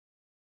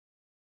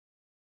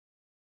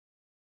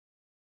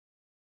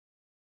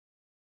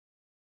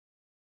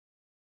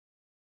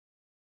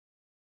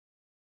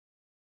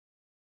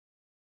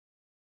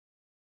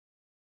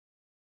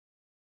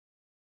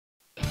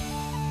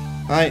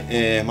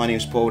Hi, my name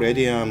is Paul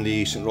Reddy. I'm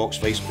the St Roch's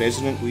Vice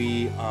President.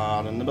 We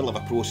are in the middle of a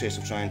process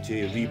of trying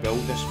to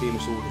rebuild this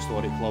famous old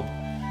historic club.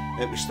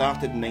 It was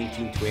started in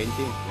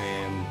 1920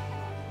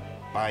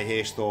 by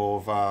hest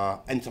of an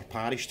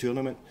inter-parish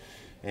tournament.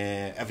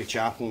 Every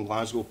chapel in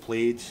Glasgow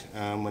played.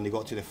 When they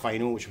got to the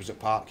final, which was at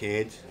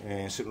Parkhead,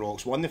 St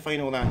Roch's won the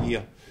final that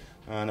year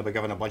and they were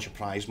given a bunch of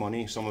prize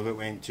money. Some of it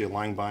went to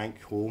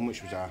Langbank Home,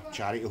 which was a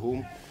charity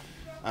home,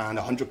 and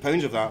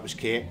 £100 of that was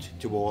kept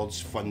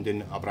towards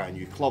funding a brand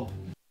new club.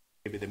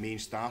 Maybe the main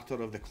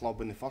starter of the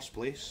club in the first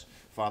place,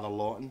 Father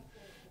Lawton.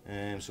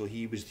 So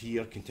he was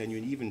here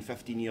continuing, even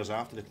 15 years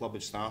after the club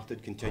had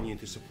started, continuing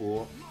to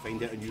support,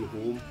 find it a new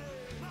home.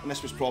 And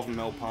this was Proven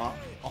Mill Park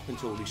up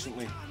until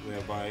recently,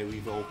 whereby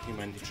we've all came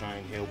in to try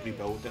and help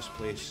rebuild this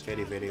place.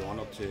 Very, very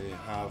honoured to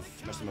have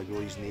Mr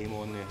McGrory's name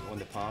on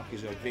the park.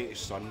 He's our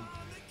greatest son,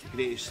 the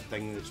greatest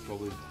thing that's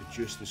probably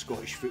produced in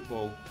Scottish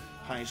football.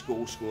 Highest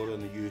goal scorer in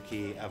the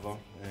UK ever,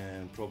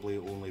 probably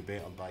only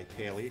bettered by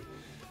Pelé.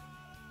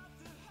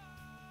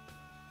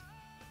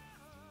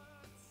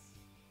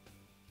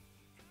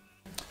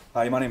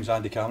 Hi, my name is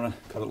Andy Cameron,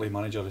 currently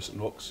manager of St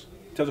Roch's.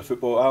 In terms of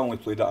football, I only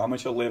played at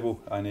amateur level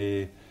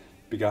and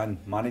began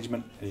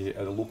management at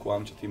the local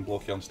amateur team,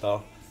 Blockhearn Star,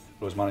 where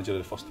I was manager of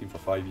the first team for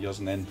 5 years,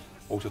 and then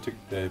also took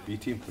the B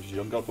team, which is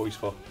younger boys,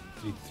 for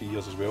three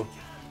years as well.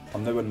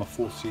 I'm now in my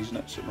 4th season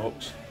at St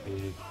Roch's.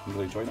 I'm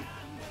really enjoying it.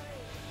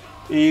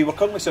 We're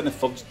currently sitting in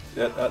 3rd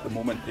at the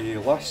moment.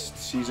 Last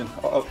season,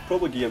 I'll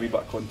probably give you a wee bit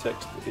of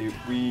context.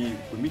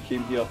 When we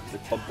came here, the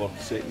club were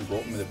second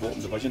bottom in the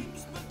bottom division,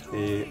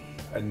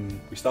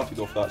 and we started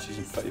off that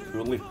season pretty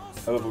poorly.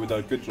 However, we had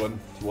a good run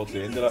towards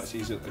the end of that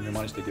season and we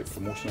managed to get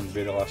promotion on the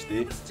very last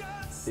day.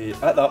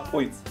 At that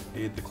point,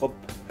 the club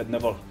had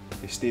never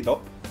stayed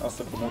up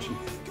after promotion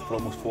for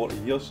almost 40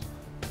 years.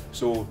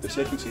 So the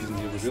second season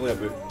here was really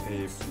about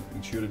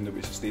ensuring that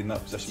we sustained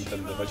that position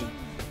within the division.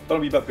 Done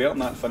a wee bit better than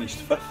that and finished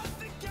 5th.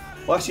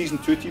 Last season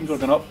 2 teams were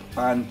going up,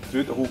 and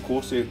throughout the whole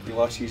course of the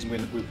last season we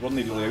weren't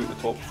really out the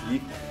top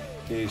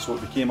 3. So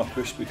it became a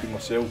push between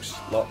ourselves,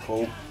 Lark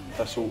Hall,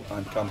 Thistle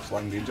and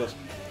Cambuslang Rangers.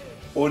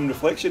 On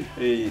reflection,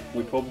 we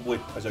probably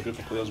as a group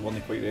of players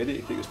weren't quite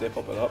ready to take a step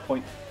up at that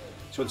point.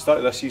 So at the start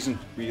of this season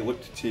we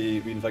looked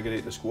to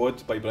reinvigorate the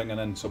squad by bringing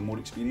in some more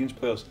experienced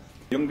players.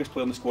 The youngest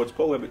player in the squad is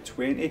probably about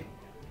 20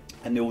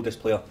 and the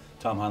oldest player,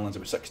 Tam Hanlon's,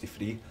 about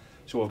 63.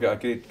 So we've got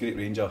a great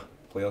range of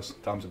players.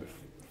 Tam's about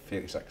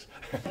 36.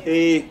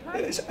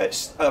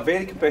 It's a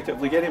very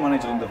competitive league. Any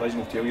manager in the division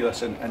will tell you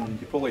this, and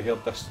you've probably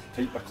heard this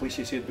type of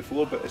cliche said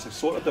before, but it's a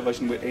sort of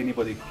division where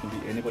anybody can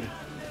beat anybody.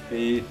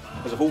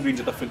 There's a whole range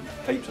of different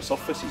types of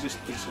surfaces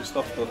and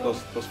stuff.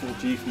 There's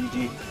 4G,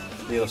 3G,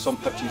 there's some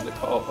pitches that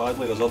cut up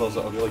badly, there's others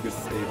that are really good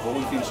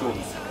bowling teams. So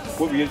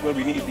where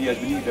we need to be is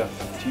we need to be a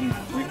team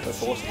with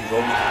philosophies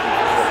always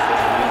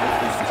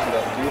to see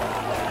that today.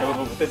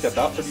 However, we've had to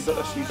adapt a wee bit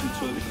this season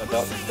so that we can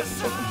adapt to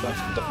different circumstances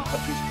and different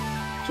pitches.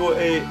 So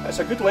it's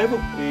a good level.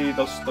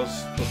 There's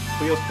players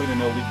playing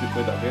in our league who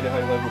played at a very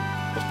high level.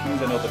 There's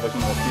teams in our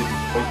division who are paid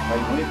quite high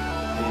money.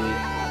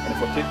 And if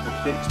we take a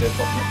step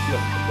up next year,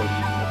 it's going to be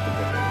even more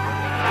competitive.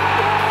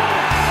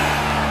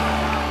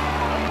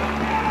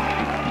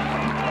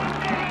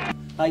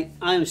 Hi,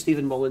 I am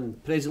Stephen Mullen.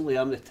 Presently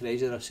I'm the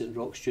treasurer of St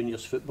Roch's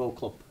Juniors Football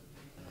Club.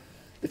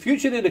 The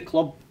future of the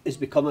club is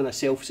becoming a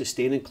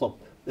self-sustaining club.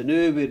 The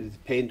new we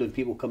depend on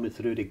people coming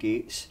through the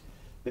gates,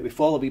 but we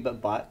fall a wee bit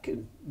back.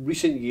 In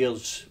recent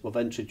years we've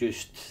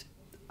introduced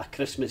a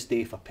Christmas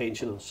Day for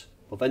pensioners.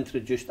 We've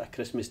introduced a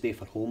Christmas Day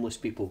for homeless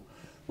people.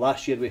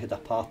 Last year we had a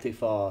party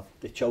for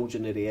the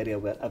children in the area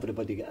where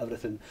everybody got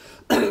everything.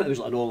 It was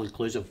like an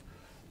all-inclusive.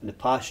 In the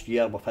past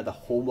year we've had a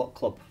homework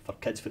club for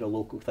kids for the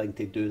local thing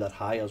to do their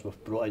hires.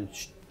 We've brought in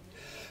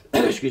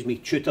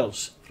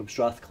tutors from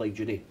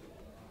Strathclyde.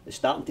 It's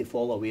starting to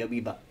fall away a wee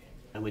bit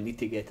and we need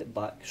to get it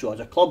back. So as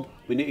a club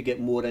we need to get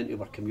more into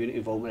our community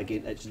involvement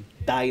again. It's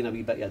dying a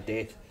wee bit of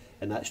death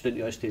and that's down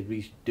to us to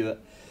redo it.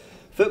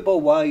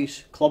 Football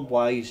wise, club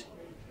wise,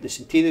 the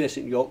centenary of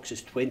St Roch's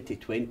is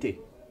 2020.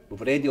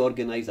 We've already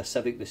organised a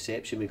civic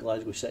reception with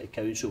Glasgow City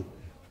Council.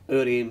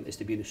 Our aim is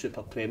to be in the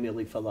Super Premier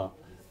League for that,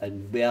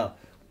 and where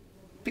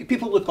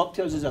people look up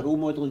to us as a role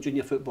model in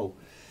junior football.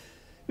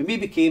 When we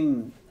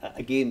became,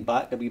 again,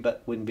 back a wee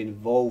bit when we were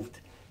involved,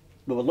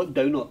 we were looked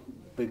down on.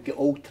 We got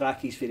old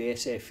trackies for the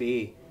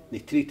SFA, they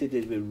treated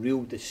us with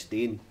real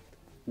disdain.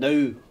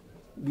 Now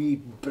we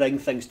bring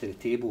things to the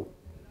table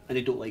and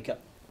they don't like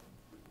it.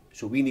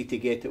 So we need to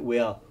get it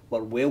where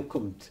we're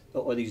welcomed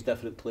at all these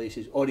different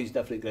places, all these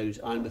different grounds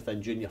and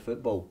within junior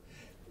football.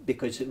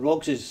 Because St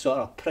Roch's is sort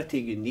of pretty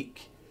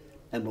unique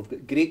and we've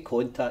got great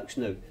contacts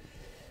now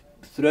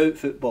throughout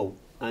football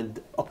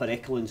and upper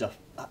echelons of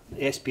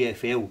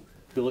SPFL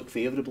who look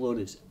favourable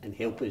on us and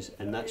help us,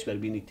 and that's where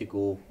we need to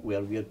go,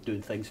 where we're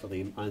doing things for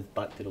them and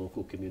back to the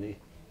local community.